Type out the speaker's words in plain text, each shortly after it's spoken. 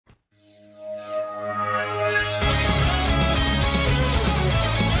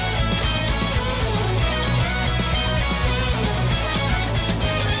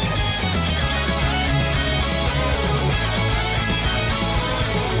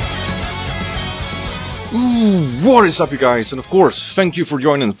What is up, you guys? And of course, thank you for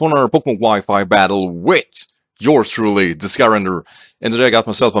joining for another Pokemon Wi-Fi battle with yours truly, the Skyrander. And today I got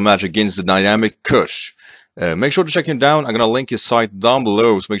myself a match against the dynamic KUSH. Make sure to check him down. I'm gonna link his site down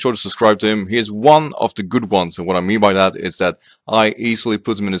below, so make sure to subscribe to him. He is one of the good ones, and what I mean by that is that I easily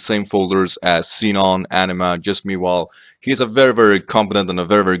put him in the same folders as Xenon, Anima, JustWeavile. He's a very, very competent and a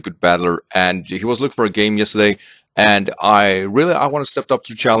very, very good battler, and he was looking for a game yesterday. And I want to step up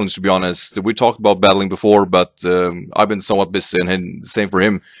to the challenge, to be honest. We talked about battling before, but I've been somewhat busy, and the same for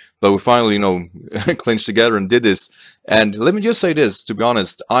him. But we finally, clinched together and did this. And let me just say this, to be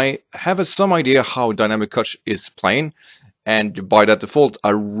honest, I have some idea how Dynamic KUSH is playing. And by that default,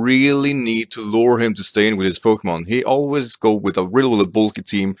 I really need to lure him to stay in with his Pokemon. He always go with a really bulky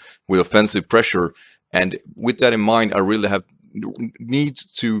team with offensive pressure. And with that in mind, I really need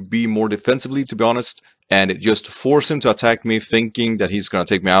to be more defensively, to be honest, and just force him to attack me thinking that he's going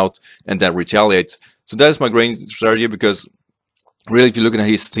to take me out and then retaliate. So that is my main strategy, because really, if you're looking at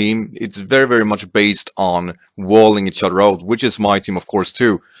his team, it's very, very much based on walling each other out, which is my team, of course,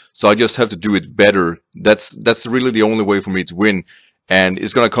 too. So I just have to do it better. That's really the only way for me to win, and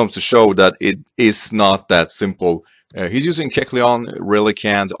it's going to come to show that it is not that simple. He's using Kecleon,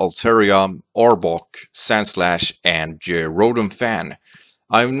 Relicanth, Altaria, Arbok, Sandslash, and Rotom Fan.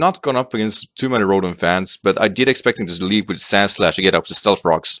 I've not gone up against too many Rotom fans, but I did expect him to leave with Sandslash to get up to Stealth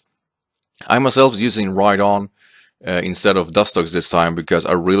Rocks. I myself was using Rhydon instead of Dustox this time, because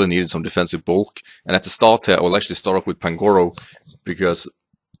I really needed some defensive bulk. And at the start I will actually start off with Pangoro, because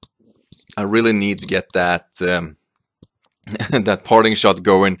I really need to get that that parting shot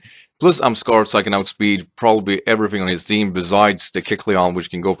going. Plus, I'm Scarf, so I can outspeed probably everything on his team besides the Kecleon,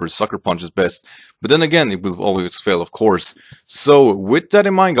 which can go for Sucker Punch best. But then again, it will always fail, of course. So, with that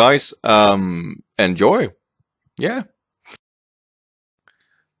in mind, guys, enjoy. Yeah.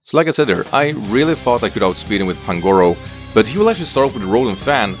 So, like I said there, I really thought I could outspeed him with Pangoro, but he will actually start off with Rotom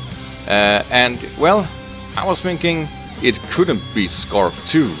Fan. And, well, I was thinking it couldn't be Scarf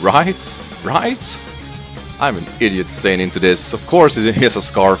too, right? Right? I'm an idiot saying into this. Of course, it is a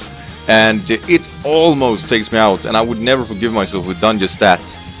Scarf. And it almost takes me out, and I would never forgive myself with done just that.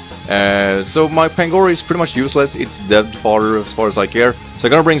 So my Pangoro is pretty much useless. It's dead fodder as far as I care. So I'm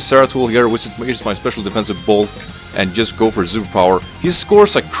gonna bring Ceratool here, which is my special defensive bulk, and just go for superpower. He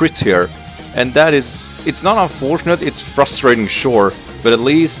scores a crit here, and that is, it's not unfortunate, it's frustrating, sure, but at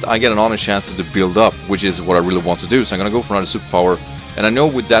least I get an honest chance to build up, which is what I really want to do. So I'm gonna go for another superpower, and I know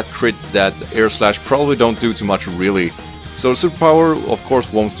with that crit that Air Slash probably don't do too much really. So Superpower, of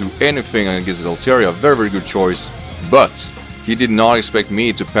course, won't do anything against Altaria. Very, very good choice. But he did not expect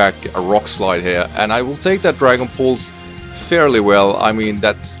me to pack a Rock Slide here, and I will take that Dragon Pulse fairly well. I mean,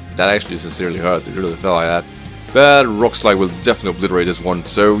 that actually sincerely hurt. It really felt like that. But Rock Slide will definitely obliterate this one.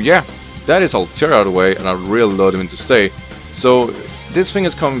 So yeah, that is Altaria out of the way, and I really love him to stay. So this thing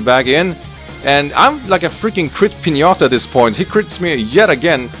is coming back in, and I'm like a freaking crit Piñata at this point. He crits me yet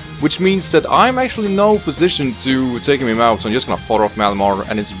again, which means that I'm actually in no position to take him out, so I'm just gonna fodder off Malamar,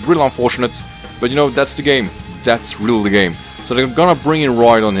 and it's really unfortunate, but that's the game. That's really the game. So I'm gonna bring in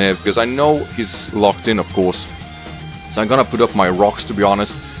Rhydon here, because I know he's locked in, of course. So I'm gonna put up my rocks, to be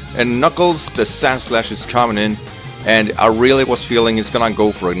honest. And Knuckles, the Sandslash is coming in, and I really was feeling he's gonna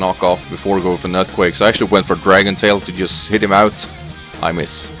go for a knockoff before going for Nutquake, so I actually went for Dragon Tail to just hit him out. I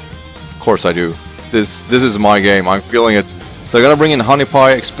miss. Of course I do. This is my game, I'm feeling it. So I'm gonna bring in Honey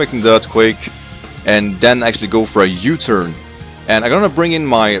Pie, expecting the Earthquake, and then actually go for a U-turn. And I'm gonna bring in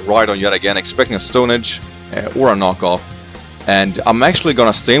my Rhydon yet again, expecting a Stone Edge or a knockoff. And I'm actually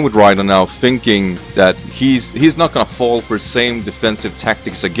gonna stay in with Rhydon now, thinking that he's not gonna fall for the same defensive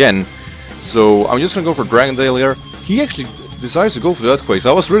tactics again. So I'm just gonna go for Dragon Tail here. He actually decides to go for the Earthquake, so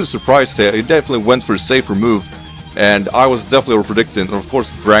I was really surprised there. He definitely went for a safer move, and I was definitely over-predicting. And of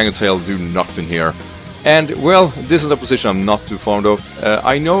course, Dragon Tail do nothing here. And, well, this is a position I'm not too fond of.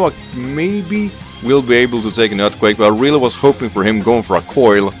 I know I maybe will be able to take an Earthquake, but I really was hoping for him going for a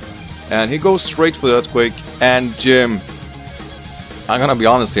Coil. And he goes straight for the Earthquake, and I'm gonna be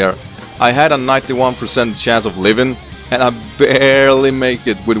honest here, I had a 91% chance of living, and I barely make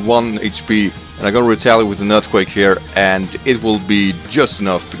it with 1 HP. And I'm gonna retaliate with an Earthquake here, and it will be just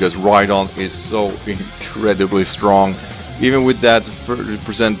enough, because Rhydon is so incredibly strong. Even with that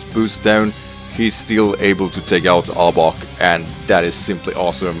percent boost down, he's still able to take out Arbok, and that is simply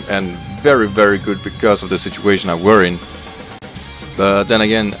awesome and very, very good because of the situation I were in. But then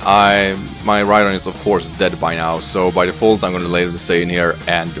again, my Rhydon is of course dead by now, so by default I'm going to later stay in here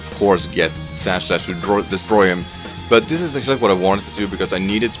and of course get Sandslash to destroy him. But this is exactly what I wanted to do, because I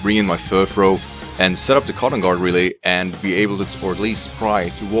needed to bring in my Furfrou, and set up the cotton guard really, and be able to, or at least try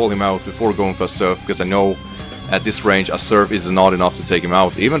to wall him out before going for a surf, because I know at this range a surf is not enough to take him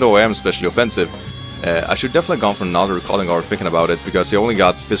out, even though I am especially offensive. I should definitely have gone for another cotton guard thinking about it, because he only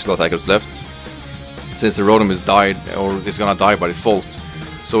got physical attackers left, since the Rotom is died, or is gonna die by default.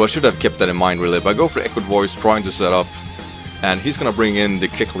 So I should have kept that in mind really, but I go for Echoed Voice trying to set up, and he's gonna bring in the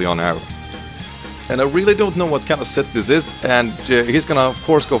Kecleon now. And I really don't know what kind of set this is, and he's gonna of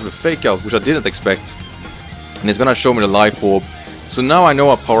course go for the Fake Out, which I didn't expect. And he's gonna show me the Life Orb. So now I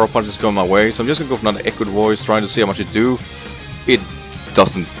know a Power Punch is coming my way, so I'm just gonna go for another Echoed Voice, trying to see how much it do. It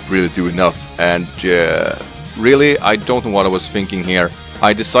doesn't really do enough, and really I don't know what I was thinking here.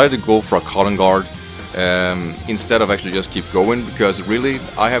 I decided to go for a Cotton Guard instead of actually just keep going, because really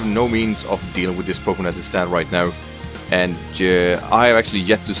I have no means of dealing with this Pokemon at this stand right now. And I have actually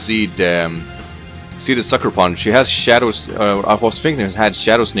yet to see the Sucker Punch. He has Shadows. I was thinking it had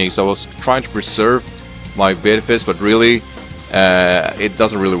Shadow Sneak, so I was trying to preserve my Benefice, but really it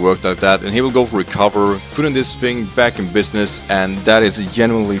doesn't really work like that. And he will go for Recover, putting this thing back in business, and that is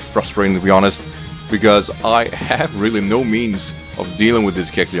genuinely frustrating, to be honest, because I have really no means of dealing with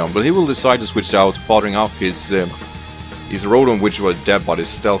this Kecleon. But he will decide to switch out, following up his Rotom, which was dead by his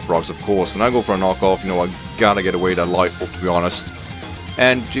Stealth Rocks, of course. And I go for a knockoff. You know, I gotta get away that Life Orb, to be honest.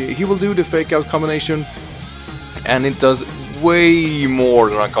 And he will do the Fake Out combination, and it does way more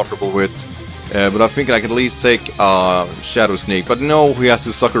than I'm comfortable with. But I think I can at least take Shadow Sneak. But no, he has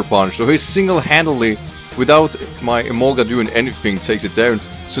the Sucker Punch, so he single-handedly, without my Emolga doing anything, takes it down.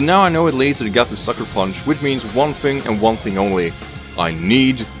 So now I know at least that he got the Sucker Punch, which means one thing and one thing only. I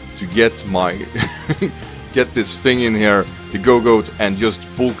need to get my get this thing in here, the Go-Goat, and just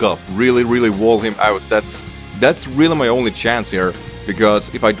bulk up, really wall him out. That's really my only chance here,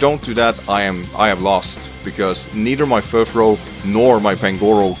 because if I don't do that, I have lost, because neither my Furfrou nor my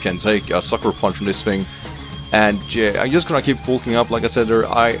Pangoro can take a Sucker Punch from this thing. And I'm just gonna keep bulking up, like I said there.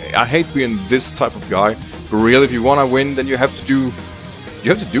 I hate being this type of guy, but really, if you wanna win, then you have to do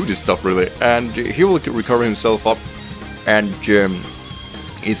this stuff really. And he will recover himself up, and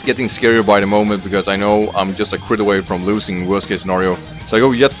it's getting scarier by the moment, because I know I'm just a crit away from losing, worst case scenario. So I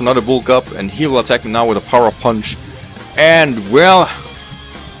go yet for another bulk up, and he will attack me now with a Power Punch. And well,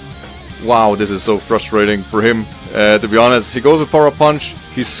 wow, this is so frustrating for him, to be honest. He goes with Power Punch,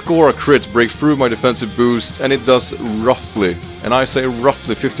 he scores a crit, breaks through my defensive boost, and it does roughly, and I say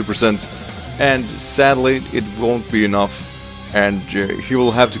roughly 50%. And sadly, it won't be enough, and he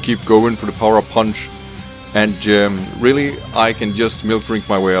will have to keep going for the Power Punch. And really, I can just milk drink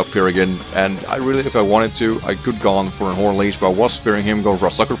my way up here again. And I really, if I wanted to, I could go on for a Horn Leash, but I was fearing him going for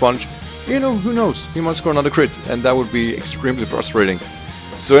a Sucker Punch. You know, who knows? He might score another crit, and that would be extremely frustrating.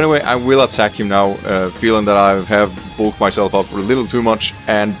 So anyway, I will attack him now, feeling that I have bulked myself up a little too much.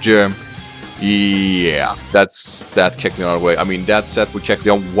 And yeah, that's that Kecleon away. I mean, that set with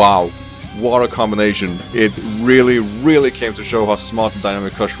Kecleon, wow, what a combination. It really came to show how smart and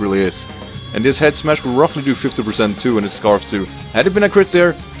dynamic KUSH really is. And this Head Smash will roughly do 50% too, and his Scarf too. Had it been a crit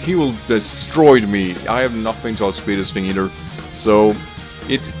there, he will destroyed me. I have nothing to outspeed this thing either. So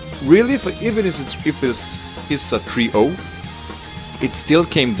it really, if it is a 3-0, it still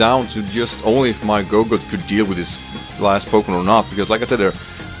came down to just only if my Go-Goat could deal with his last Pokemon or not. Because like I said there,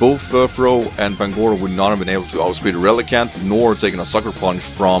 both Furfrou and Pangoro would not have been able to outspeed Relicanth, nor taking a Sucker Punch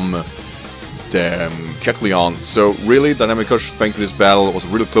from Kecleon. So really, Dynamic KUSH, thank you for this battle. It was a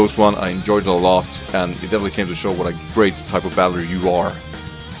really close one. I enjoyed it a lot, and it definitely came to show what a great type of battler you are.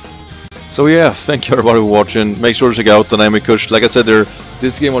 So yeah, thank you everybody for watching. Make sure to check out Dynamic KUSH. Like I said there,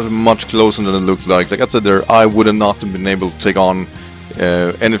 this game was much closer than it looked like. Like I said there, I would have not been able to take on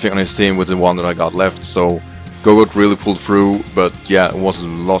anything on his team with the one that I got left. So Go-Goat really pulled through, but yeah, it was a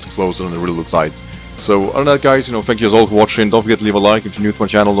lot closer than it really looked like. So other than that, guys, thank you as all for watching. Don't forget to leave a like if you're new to my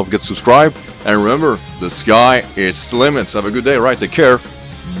channel. Don't forget to subscribe. And remember, the sky is the limit. Have a good day, right? Take care.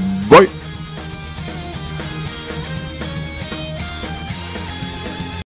 Bye.